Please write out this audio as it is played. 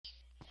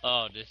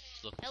Oh, this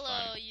looks Hello,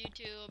 fun.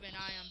 YouTube, and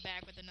I am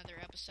back with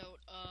another episode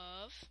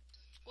of.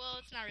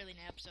 Well, it's not really an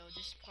episode,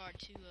 just part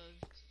 2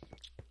 of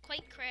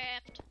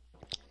QuakeCraft,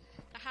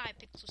 the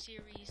Hypixel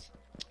series.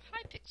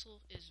 Hypixel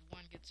is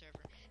one good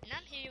server, and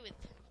I'm here with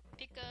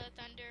Pika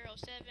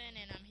Thunder07,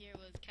 and I'm here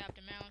with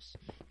Captain Mouse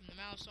from the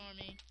Mouse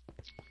Army.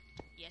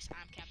 Yes,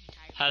 I'm Captain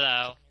Tiger from the Mouse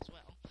Hello. Army as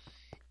well.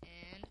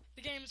 And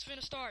the game is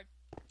finna start.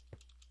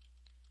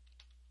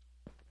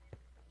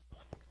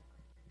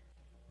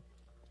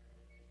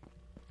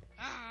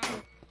 Ah,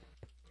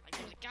 like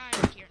there's a guy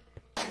right here.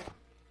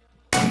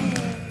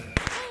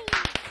 Woo!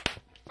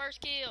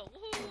 First kill.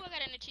 Woohoo! I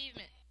got an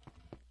achievement.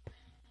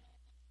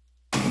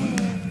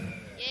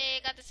 Yeah,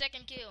 got the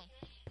second kill.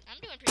 I'm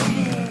doing pretty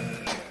good.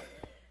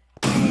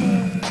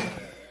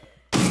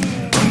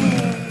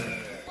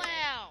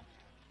 Wow.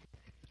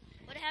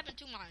 What happened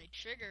to my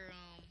trigger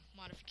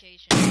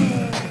modification?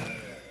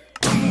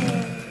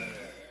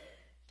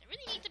 They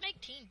really need to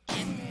make team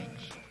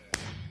deathmatch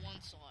on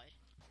one side.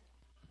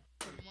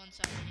 On one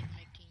side they need to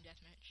make team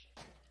deathmatch.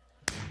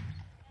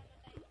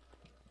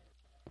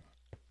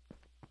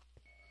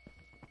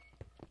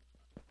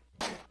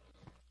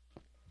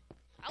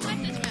 I like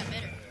this map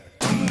better.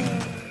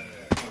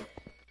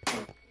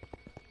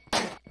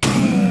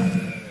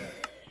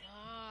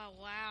 Oh,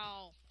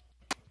 wow.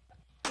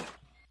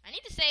 I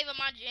need to save up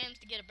my gems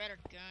to get a better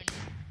gun.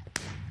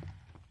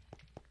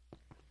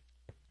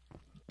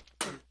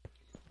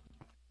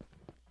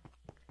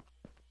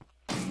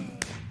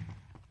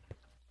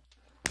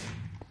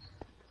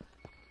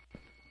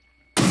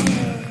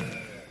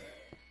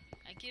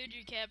 I killed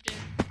you, Captain.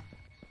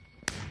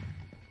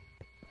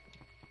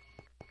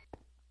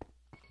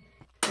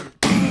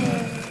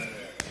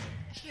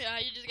 Yeah,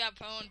 you just got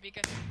pwned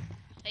because...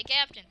 Hey,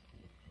 Captain.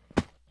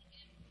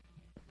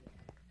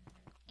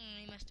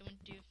 He must have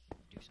went to do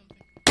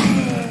something.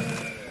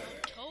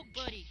 Oh, Toke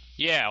Buddy.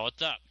 Yeah,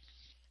 what's up?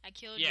 I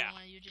killed you Yeah.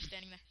 when you were just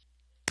standing there.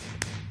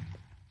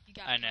 You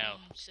got I know.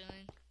 pwned,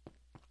 son.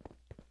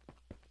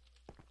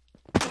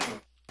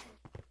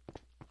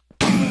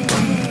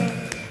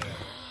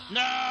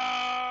 No!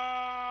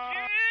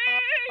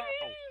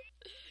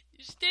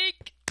 You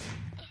stink.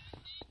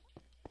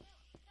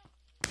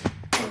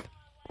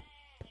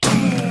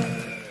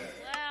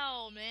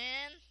 Wow,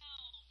 man.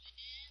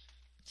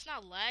 It's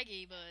not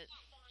laggy, but...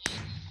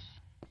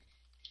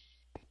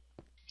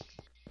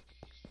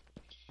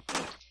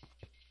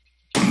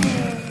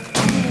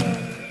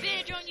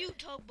 Revenge on you,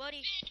 Toke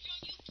Buddy.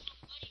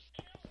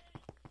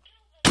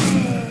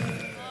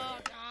 Oh,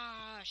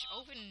 gosh.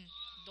 Open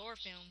door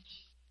film.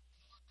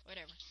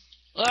 Whatever.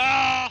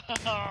 Oh!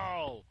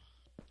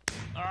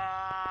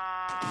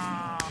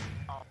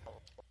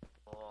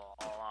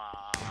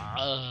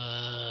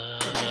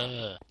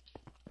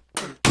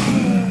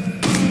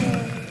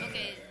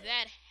 Okay,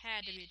 that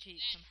had to be a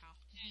cheat somehow.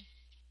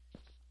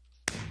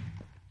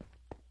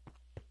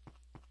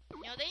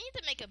 You know, they need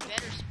to make a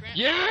better sprint.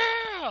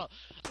 Yeah!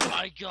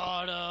 I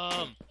got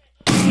him!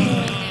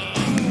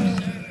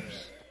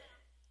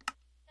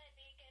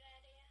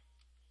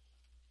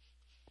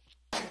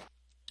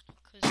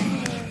 Because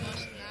Josh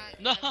must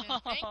No! not have been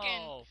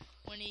thinking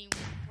when he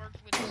worked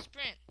with the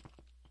sprint.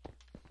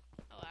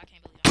 Oh, I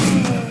can't believe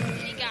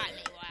that. He got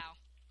me, wow.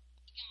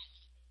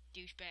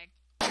 Douchebag.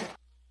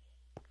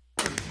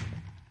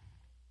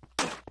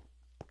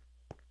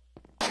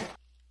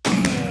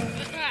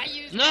 I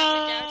used that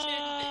to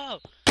No!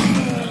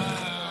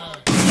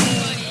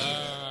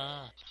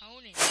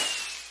 Tony.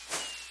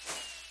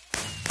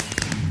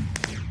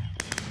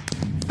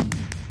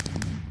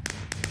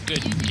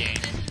 Good game.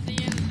 This is the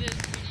end of this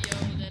video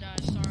that I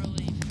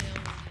sorely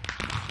failed.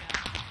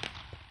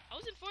 I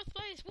was in 4th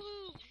place,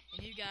 woohoo!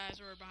 And you guys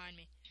were behind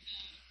me.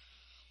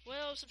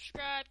 Well,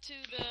 subscribe to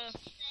the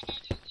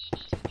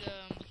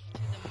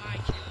my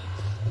channel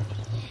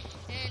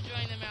and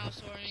join the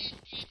Mouse Army.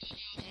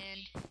 And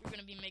we're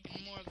gonna be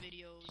making more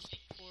videos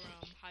for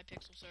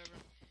Hypixel server.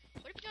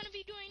 What are we gonna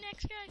be doing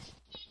next, guys?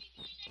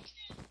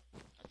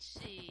 Let's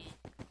see.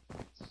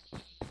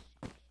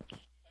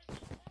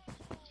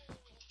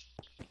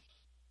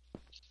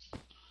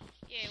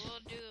 Yeah, we'll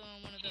do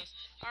one of those.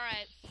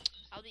 Alright,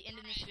 I'll be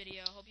ending this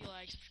video. Hope you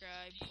like,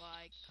 subscribe,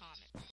 like, comment.